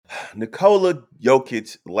Nikola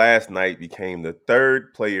Jokic last night became the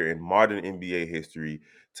third player in modern NBA history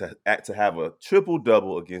to have a triple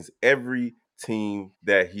double against every team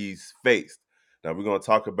that he's faced. Now we're going to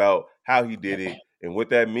talk about how he did it and what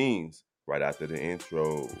that means right after the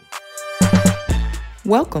intro.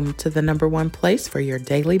 Welcome to the number one place for your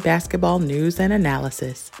daily basketball news and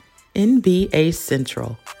analysis, NBA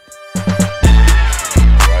Central. All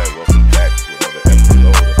right, welcome back to another episode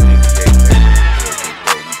of NBA Central.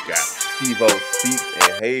 We got Steve-O, Speaks,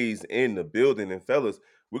 and Hayes in the building. And fellas,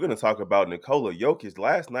 we're going to talk about Nikola Jokic.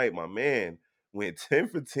 Last night, my man went 10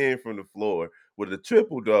 for 10 from the floor with a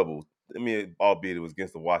triple-double. I mean, albeit it was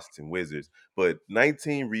against the Washington Wizards, but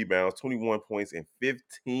 19 rebounds, 21 points, and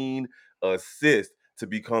 15 assists to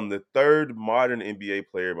become the third modern NBA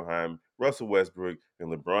player behind Russell Westbrook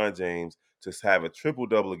and LeBron James to have a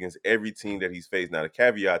triple-double against every team that he's faced. Now, the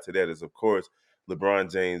caveat to that is, of course,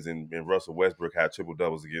 LeBron James and Russell Westbrook had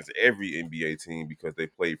triple-doubles against every NBA team because they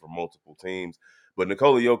played for multiple teams. But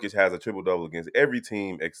Nikola Jokic has a triple-double against every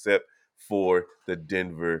team except for the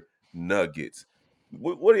Denver Nuggets.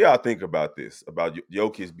 What do y'all think about this? About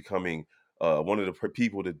Jokic becoming one of the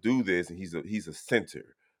people to do this, and he's a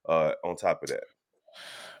center on top of that.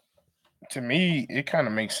 To me, it kind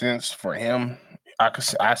of makes sense for him.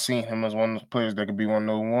 I seen him as one of those players that could be one of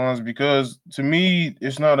those ones because to me,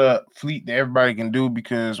 it's not a fleet that everybody can do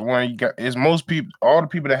because one, you got is most people, all the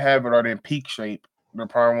people that have it are in peak shape. They're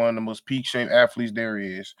probably one of the most peak shape athletes there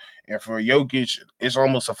is. And for Jokic, it's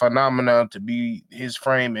almost a phenomenon to be his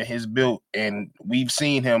frame and his build. And we've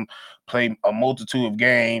seen him play a multitude of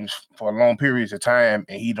games for long periods of time,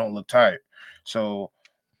 and he don't look tired. So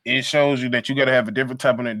it shows you that you got to have a different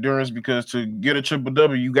type of endurance because to get a triple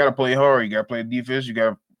double, you got to play hard. You got to play defense. You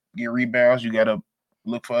got to get rebounds. You got to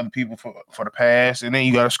look for other people for the pass, and then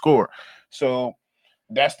you got to score. So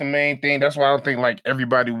that's the main thing. That's why I don't think like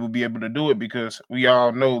everybody will be able to do it because we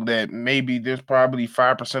all know that maybe there's probably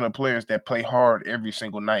 5% of players that play hard every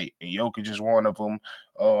single night, and Jokic is one of them.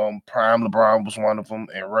 Prime LeBron was one of them,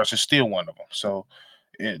 and Russ is still one of them. So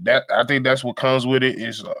that I think that's what comes with it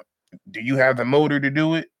is. Do you have the motor to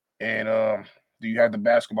do it? And do you have the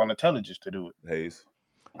basketball intelligence to do it? Hayes.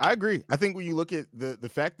 I agree. I think when you look at the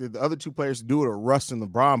fact that the other two players do it are Russ and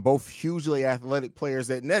LeBron, both hugely athletic players,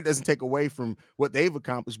 that doesn't take away from what they've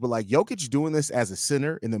accomplished. But like Jokic doing this as a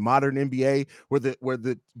center in the modern NBA, where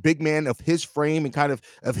the big man of his frame and kind of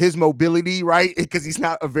his mobility, right? Because he's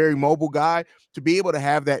not a very mobile guy, to be able to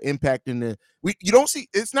have that impact you don't see,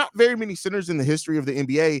 it's not very many centers in the history of the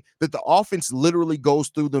NBA that the offense literally goes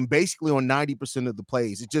through them basically on 90% of the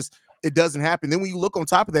plays. It doesn't happen. Then when you look on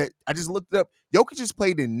top of that, I just looked it up. Jokic has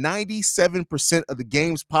played in 97% of the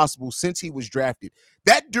games possible since he was drafted.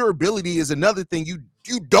 That durability is another thing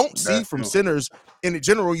you don't see from centers in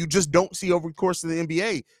general. You just don't see over the course of the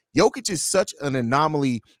NBA. Jokic is such an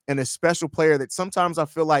anomaly and a special player that sometimes I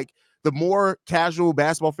feel like the more casual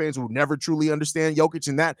basketball fans will never truly understand Jokic,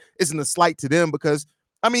 and that isn't a slight to them because,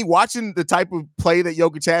 I mean, watching the type of play that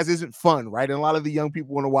Jokic has isn't fun, right? And a lot of the young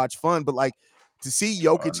people want to watch fun, but like, to see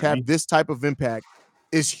Jokic have this type of impact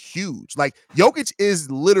is huge. Like Jokic is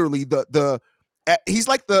literally he's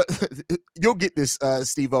like you'll get this,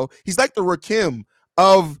 Steve-O. He's like the Rakim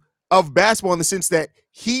of basketball in the sense that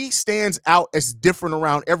he stands out as different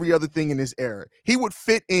around every other thing in his era. He would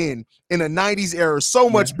fit in a 90s era so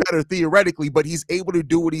much better theoretically, but he's able to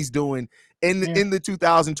do what he's doing in the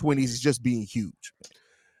 2020s is just being huge.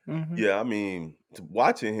 Mm-hmm. Yeah, I mean,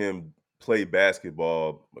 watching him play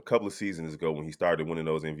basketball a couple of seasons ago when he started winning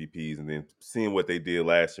those MVPs, and then seeing what they did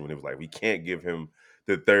last year when it was like, we can't give him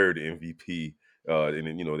the third MVP. And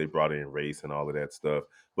then, they brought in race and all of that stuff.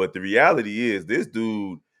 But the reality is this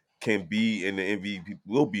dude can be in the MVP,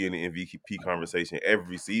 will be in the MVP conversation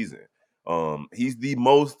every season. He's the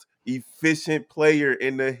most efficient player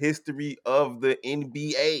in the history of the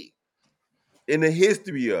NBA. In the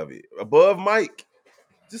history of it. Above Mike.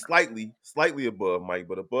 Just slightly above Mike,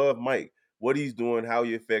 but above Mike. What he's doing, how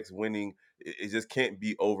he affects winning, it just can't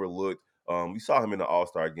be overlooked. We saw him in the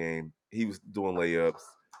All-Star game. He was doing layups,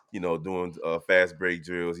 doing fast break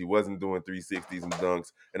drills. He wasn't doing 360s and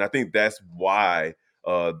dunks. And I think that's why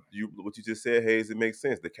what you just said, Hayes, it makes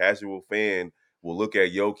sense. The casual fan will look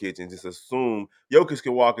at Jokic and just assume Jokic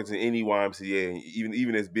can walk into any YMCA, and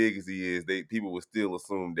even as big as he is, people will still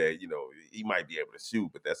assume that, he might be able to shoot,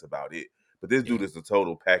 but that's about it. But this dude is a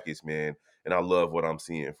total package, man, and I love what I'm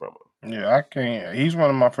seeing from him. Yeah, I can't. He's one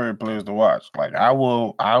of my favorite players to watch. Like I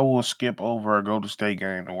will skip over a Golden State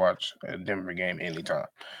game to watch a Denver game anytime.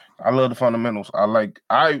 I love the fundamentals.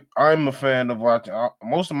 I'm a fan of watching.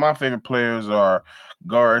 Most of my favorite players are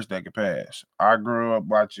guards that can pass. I grew up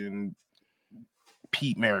watching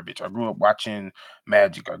Pete Maravich. I grew up watching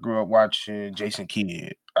Magic. I grew up watching Jason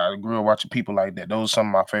Kidd. I grew up watching people like that. Those are some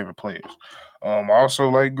of my favorite players. I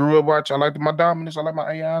also grew up watching. I like my dominance. I like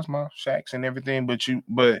my AIs, my Shaqs, and everything.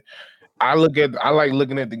 But I like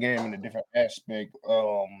looking at the game in a different aspect.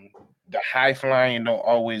 The high flying don't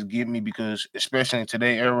always get me because, especially in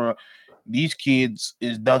today's era, these kids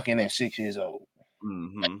is dunking at 6 years old.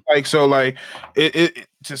 Mm-hmm.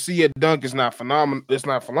 To see a dunk is not phenomenal. It's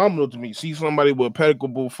not phenomenal to me. See somebody with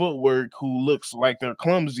impeccable footwork who looks like they're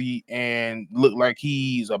clumsy and look like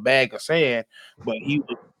he's a bag of sand, but he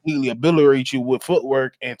will completely obliterate you with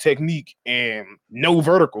footwork and technique and no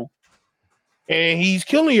vertical. And he's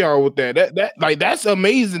killing y'all with that. That's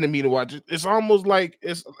amazing to me to watch. It's almost like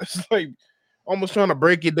it's like almost trying to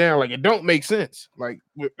break it down. Like it don't make sense. Like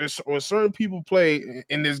when certain people play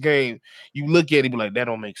in this game, you look at it and be like, that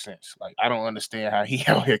don't make sense. Like I don't understand how he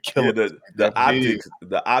out here Yeah, killing us like the that. But it is.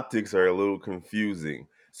 optics are a little confusing.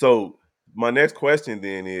 So my next question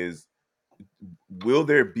then is, will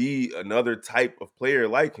there be another type of player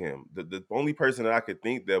like him? The only person that I could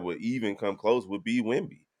think that would even come close would be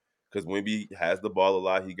Wemby, because Wemby has the ball a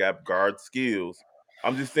lot. He got guard skills.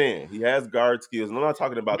 I'm just saying he has guard skills, and I'm not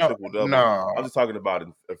talking about No, triple doubles. I'm no. just talking about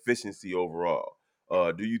efficiency overall.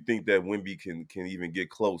 Do you think that Wemby can even get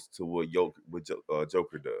close to what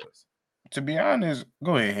Joker does? To be honest,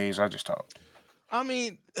 go ahead, Hayes. I just talk. I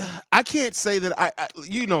mean, I can't say that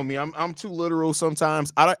you know me, I'm too literal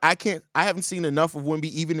sometimes. I haven't seen enough of Wemby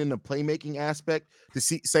even in the playmaking aspect to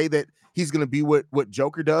say that he's going to be what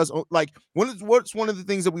Joker does. Like what's one of the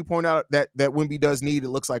things that we point out that Wemby does need, it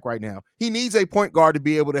looks like right now. He needs a point guard to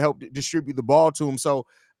be able to help distribute the ball to him. So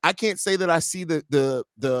I can't say that I see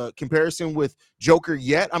the comparison with Joker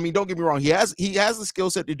yet. I mean, don't get me wrong. He has the skill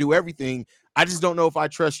set to do everything. I just don't know if I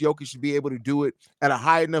trust Jokic to be able to do it at a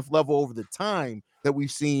high enough level over the time that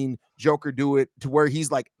we've seen Joker do it to where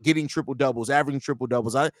he's like getting triple doubles, averaging triple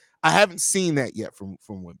doubles. I haven't seen that yet from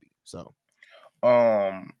Wemby. So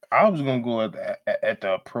I was gonna go at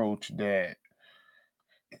the approach that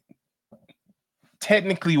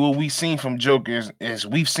technically what we've seen from Joker is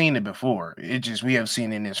we've seen it before. It just we have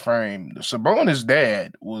seen in his frame. Sabonis'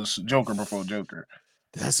 dad was Joker before Joker.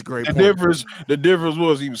 that's a great The point. difference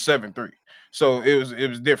was he was 7'3", so it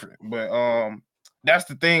was different. But that's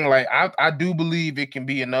the thing. Like I do believe it can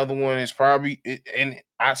be another one. It's probably and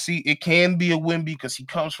I see it can be a Wemby because he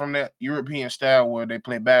comes from that European style where they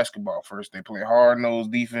play basketball first. They play hard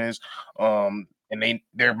nosed defense. And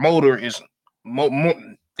their motor is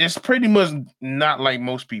it's pretty much not like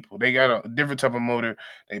most people. They got a different type of motor.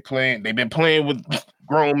 They've been playing with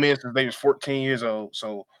grown men since they was 14 years old.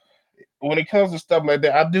 So when it comes to stuff like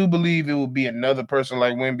that, I do believe it would be another person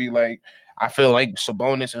like Wemby. Like I feel like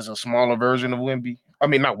Sabonis is a smaller version of Wemby. I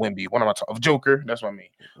mean, not Wemby. What am I talking of? Joker. That's what I mean.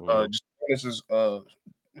 Mhm. Sabonis is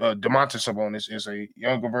Demontis Sabonis is a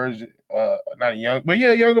younger version. Not a young, but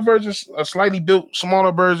yeah, younger version, a slightly built,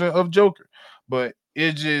 smaller version of Joker. But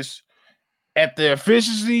it just at the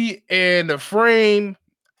efficiency and the frame,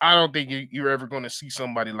 I don't think you're ever going to see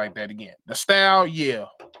somebody like that again. The style, yeah,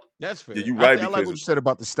 That's Yeah, fair. you're right I like because what you said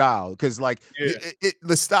about the style because, like, yeah,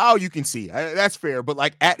 the style you can see that's fair, but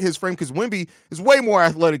like at his frame, because Wemby is way more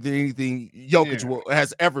athletic than anything Jokic yeah,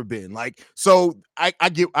 has ever been. Like, so I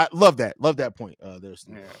love that point. There,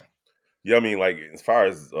 Steve. yeah. yeah, I mean, like as far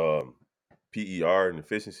as PER and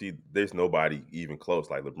efficiency, there's nobody even close.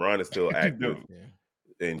 Like LeBron is still active, Dude,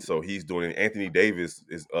 Yeah. and so he's doing it. Anthony Davis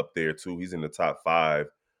is up there too. He's in the top five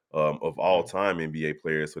of all mm, time NBA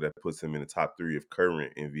players, so that puts him in the top three of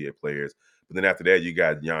current NBA players. But then after that, you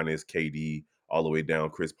got Giannis, KD, all the way down,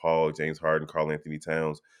 Chris Paul, James Harden, Karl Anthony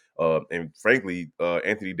Towns, and frankly,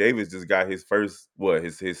 Anthony Davis just got his first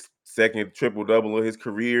his second triple double of his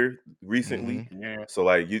career recently. yeah. So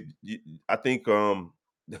like I think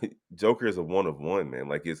Joker is a one of one, man.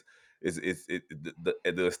 Like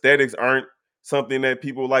the aesthetics aren't something that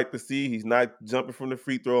people like to see. He's not jumping from the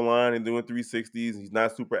free throw line and doing 360s. He's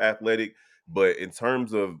not super athletic. But in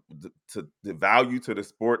terms of the value to the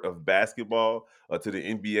sport of basketball, to the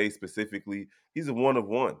NBA specifically, he's a one of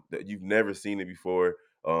one that you've never seen it before.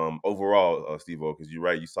 Overall, Steve-O, because you're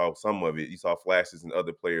right, you saw some of it. You saw flashes in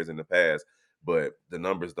other players in the past, but the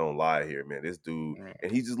numbers don't lie here, man. This dude, Yeah.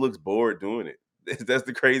 and he just looks bored doing it. That's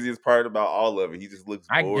the craziest part about all of it. He just looks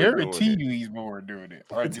I bored doing guarantee it. you he's bored doing it.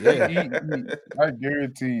 Like Yeah. I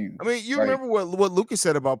guarantee you. I mean, you Like remember what Lucas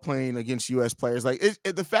said about playing against U.S. players. Like,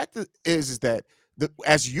 the fact is that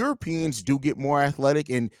as Europeans do get more athletic,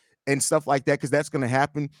 and and stuff like that, because that's going to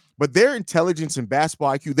happen. But their intelligence and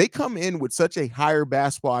basketball IQ, they come in with such a higher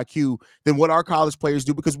basketball IQ than what our college players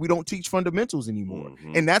do, because we don't teach fundamentals anymore.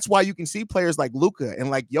 Mm-hmm. And that's why you can see players like Luka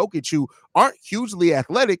and like Jokic, who aren't hugely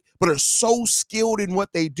athletic, but are so skilled in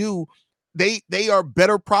what they do. They are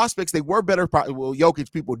better prospects. They were better. Well,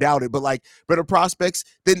 Jokic, people doubt it, but like better prospects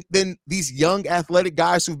than these young athletic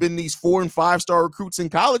guys who've been these 4 and 5 star recruits in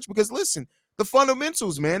college. Because listen, the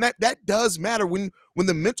fundamentals, man, that does matter when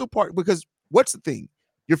the mental part. Because what's the thing?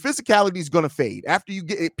 Your physicality is going to fade after you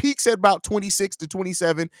get it. Peaks at about 26 to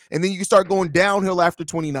 27, and then you can start going downhill after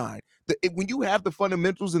 29. When you have the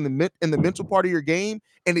fundamentals in the mental part of your game,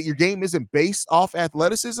 and that your game isn't based off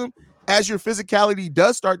athleticism, as your physicality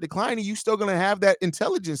does start declining, you still going to have that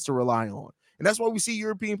intelligence to rely on. And that's why we see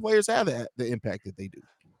European players have the impact that they do.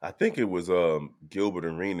 I think it was Gilbert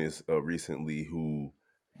Arenas recently who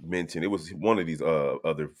mentioned, it was one of these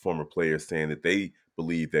other former players, saying that they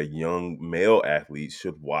believe that young male athletes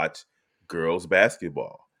should watch girls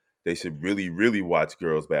basketball. They should really, really watch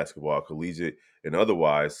girls basketball, collegiate and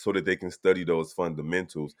otherwise, so that they can study those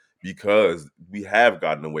fundamentals, because we have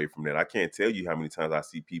gotten away from that. I can't tell you how many times I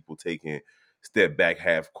see people taking step back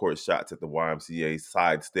half court shots at the YMCA,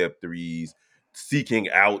 side step threes, seeking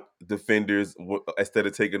out defenders instead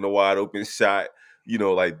of taking the wide open shot.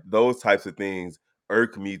 Like those types of things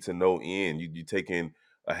irk me to no end. You taking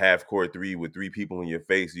a half court three with three people in your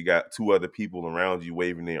face. You got two other people around you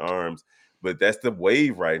waving their arms, but that's the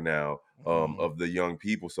wave right now of the young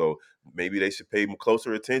people. So maybe they should pay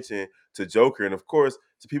closer attention to Joker, and of course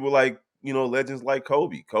to people like legends like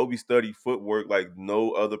Kobe. Kobe studied footwork like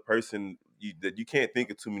no other person. That you can't think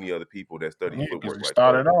of too many other people that study Yeah, because footwork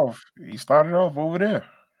like Kobe. he started off over there.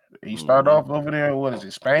 He started Hmm. off over there. What is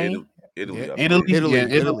it? Spain? Italy, Italy, Yeah, I Italy,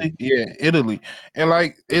 believe. yeah, Italy. Italy, and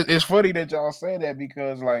like it's funny that y'all say that,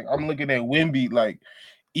 because like I'm looking at Wemby, like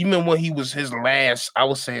even when he was his last, I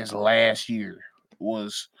would say his last year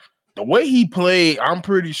was the way he played. I'm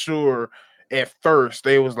pretty sure at first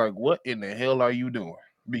they was like, "What in the hell are you doing?"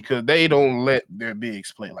 Because they don't let their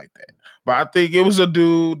bigs play like that. But I think it was a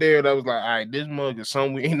dude there that was like, "All right, this mug is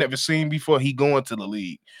something we ain't never seen before. He going to the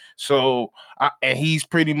league." So and he's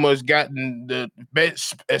pretty much gotten the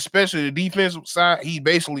best, especially the defensive side. He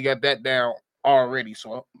basically got that down already.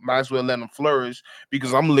 So I might as well let him flourish,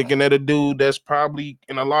 because I'm looking at a dude that's probably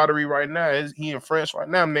in a lottery right now. He in France right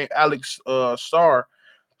now, named Alex Starr,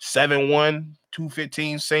 7'1",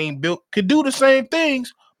 215, same built, could do the same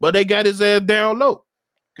things, but they got his ass down low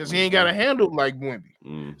because he ain't got Hmm. a handle like Wemby.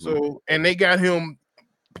 Hmm. So, and they got him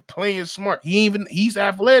playing smart. He's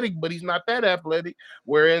athletic, but he's not that athletic.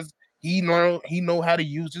 Whereas he know how to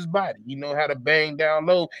use his body. He know how to bang down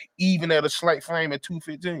low, even at a slight frame at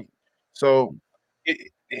 215. So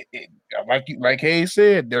like Hayes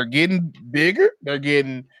said, they're getting bigger, they're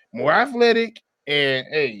getting more athletic, and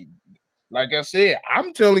hey, like I said,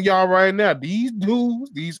 I'm telling y'all right now, these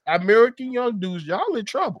dudes, these American young dudes, y'all in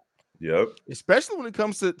trouble. Yep. Especially when it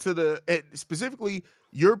comes to the specifically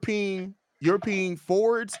European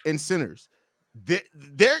forwards and centers.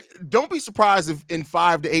 There, don't be surprised if in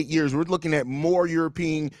 5 to 8 years we're looking at more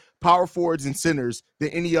European power forwards and centers than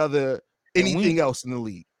And we anything else in the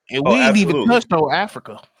league. and Oh, we ain't even absolutely. touched on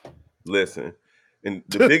Africa. Listen, and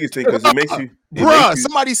the biggest thing, because it makes Bruh, you.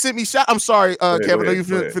 somebody sent me I'm sorry, Go ahead. Go Kevin, I know ahead.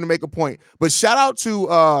 you're Go ahead. finna make a point, but shout out to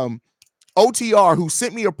OTR, who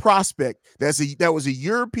sent me a prospect that was a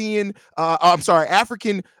European, I'm sorry,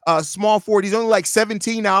 African small forward. He's only like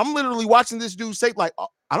 17 now. I'm literally watching this dude say, like, oh,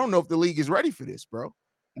 I don't know if the league is ready for this, bro.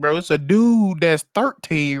 Bro, it's a dude that's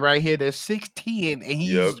 13 right here, that's 16, and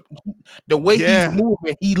Yep. the way he's Yeah.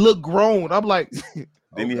 moving, he look grown. I'm like, oh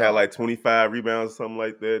Then he had God. like 25 rebounds or something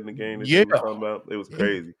like that in the game that Yeah. you were talking about. It was Yeah.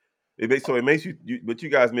 crazy. It makes but you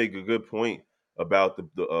guys make a good point about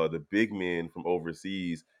the big men from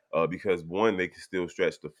overseas, because one, they can still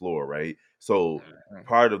stretch the floor, right? So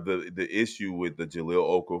part of the issue with the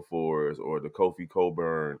Jaleel Okafors or the Kofi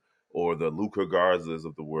Coburn or the Luca Garzas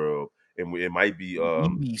of the world, and it might be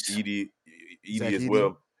Ease. Edie Zach as Edey.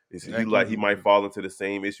 well. Is Zach he Edey. might fall into the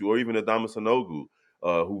same issue, or even Adama Sanogu,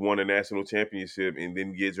 who won a national championship and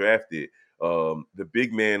then get drafted. The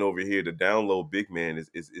big man over here, the down low big man,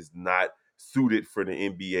 is not suited for the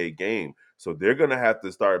NBA game. So they're gonna have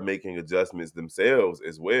to start making adjustments themselves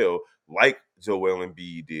as well, like Joel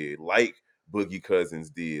Embiid did, like Boogie Cousins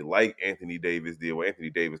did, like Anthony Davis did. Well, Anthony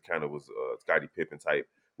Davis kind of was Scottie Pippen type,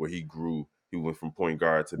 where he grew. He went from point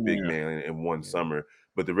guard to big Yeah. man in one Yeah. summer.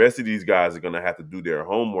 But the rest of these guys are gonna have to do their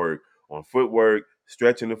homework on footwork,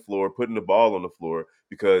 stretching the floor, putting the ball on the floor,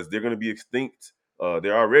 because they're going to be extinct.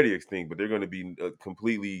 They're already extinct, but they're going to be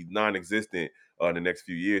completely non-existent in the next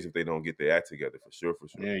few years if they don't get their act together, for sure.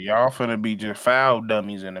 Yeah, y'all finna be just foul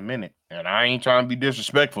dummies in a minute. And I ain't trying to be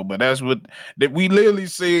disrespectful, but that's what that we literally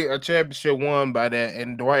see a championship won by that,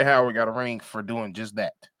 and Dwight Howard got a ring for doing just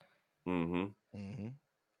that.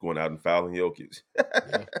 Going out and fouling Jokic.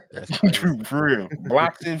 Yeah, that's crazy. For real.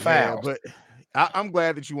 Blocks and Yeah, fouls. but I'm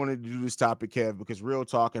glad that you wanted to do this topic, Kev, because real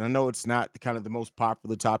talk, and I know it's not the most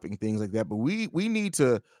popular topic and things like that, but we need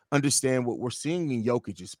to understand what we're seeing in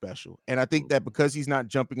Jokic is special. And I think that because he's not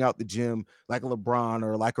jumping out the gym like a LeBron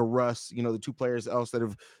or like a Russ, the two players else that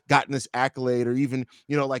have gotten this accolade, or even,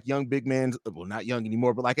 like young big men, well, not young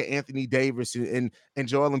anymore, but like an Anthony Davis and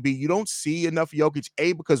Joel Embiid, you don't see enough Jokic,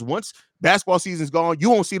 because once basketball season's gone, you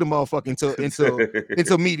won't see the motherfucker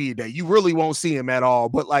until media day. You really won't see him at all.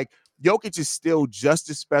 But like, Jokic is still just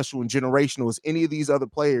as special and generational as any of these other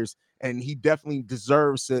players, and he definitely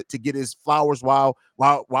deserves to get his flowers while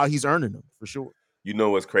he's earning them, for sure. You know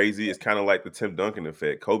what's crazy? It's kind of like the Tim Duncan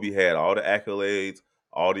effect. Kobe had all the accolades,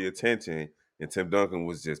 all the attention, and Tim Duncan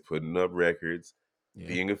was just putting up records,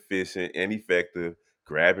 being efficient and effective,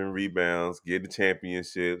 grabbing rebounds, getting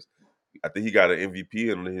championships. I think he got an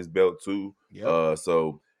MVP under his belt too. Yep.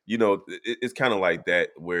 So it's kind of like that.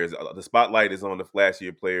 Whereas the spotlight is on the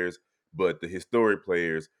flashier players, but the historic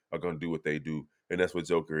players are going to do what they do, and that's what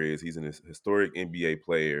Joker is. He's an historic NBA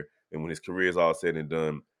player, and when his career is all said and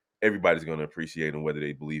done, everybody's going to appreciate him, whether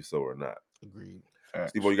they believe so or not. Agreed.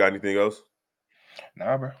 Steve, you got anything else?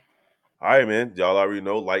 Nah, bro. All right, man. Y'all already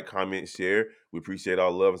know. Like, comment, share. We appreciate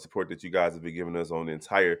all the love and support that you guys have been giving us on the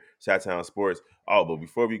entire Chi-Town Sports. Oh, but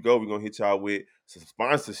before we go, we're going to hit y'all with some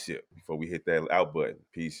sponsorship before we hit that out button.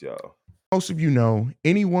 Peace, y'all. Most of you know,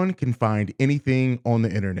 anyone can find anything on the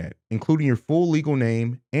internet, including your full legal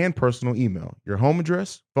name and personal email, your home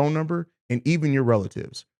address, phone number, and even your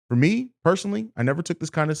relatives. For me, personally, I never took this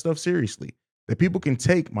kind of stuff seriously, that people can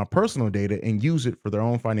take my personal data and use it for their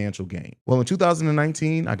own financial gain. Well, in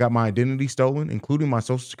 2019, I got my identity stolen, including my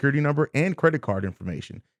social security number and credit card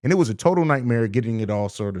information, and it was a total nightmare getting it all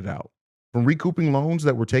sorted out. From recouping loans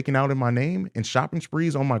that were taken out in my name and shopping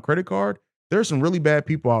sprees on my credit card, there are some really bad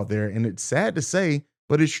people out there, and it's sad to say,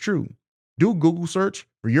 but it's true. Do a Google search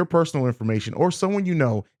for your personal information or someone you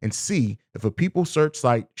know and see if a people search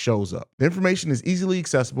site shows up. The information is easily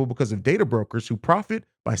accessible because of data brokers who profit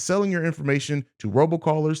by selling your information to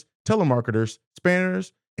robocallers, telemarketers,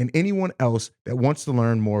 spammers, and anyone else that wants to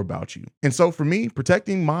learn more about you. And so for me,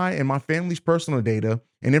 protecting my and my family's personal data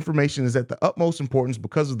and information is at the utmost importance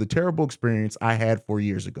because of the terrible experience I had 4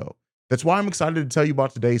 years ago. That's why I'm excited to tell you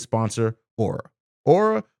about today's sponsor, Aura.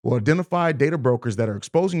 Aura will identify data brokers that are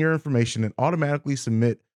exposing your information and automatically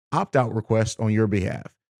submit opt-out requests on your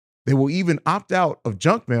behalf. They will even opt out of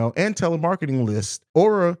junk mail and telemarketing lists.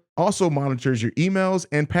 Aura also monitors your emails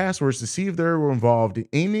and passwords to see if they're involved in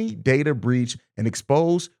any data breach and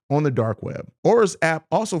exposed on the dark web. Aura's app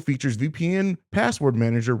also features VPN password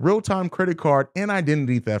manager, real-time credit card and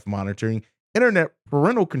identity theft monitoring, internet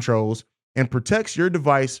parental controls, and protects your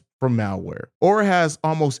device from malware. Aura has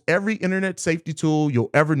almost every internet safety tool you'll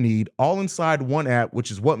ever need, all inside one app,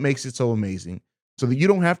 which is what makes it so amazing, so that you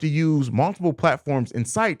don't have to use multiple platforms and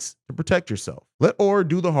sites to protect yourself. Let Aura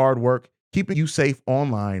do the hard work, keeping you safe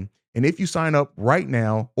online. And if you sign up right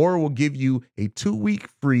now, Aura will give you a 2-week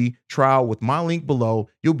free trial with my link below.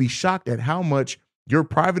 You'll be shocked at how much your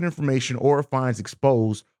private information Aura finds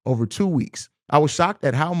exposed over 2 weeks. I was shocked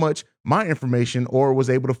at how much my information Aura was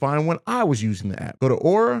able to find when I was using the app. Go to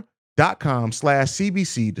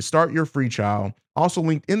aura.com/CBC to start your free trial. Also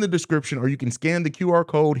linked in the description, or you can scan the QR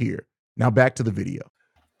code here. Now back to the video.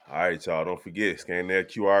 All right, y'all. Don't forget, scan that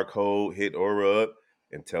QR code, hit Aura up,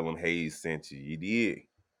 and tell them Hayes sent you. You did.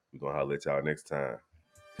 We're going to holler at y'all next time.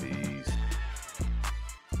 Peace.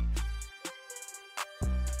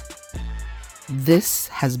 This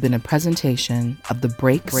has been a presentation of the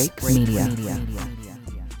Break Media.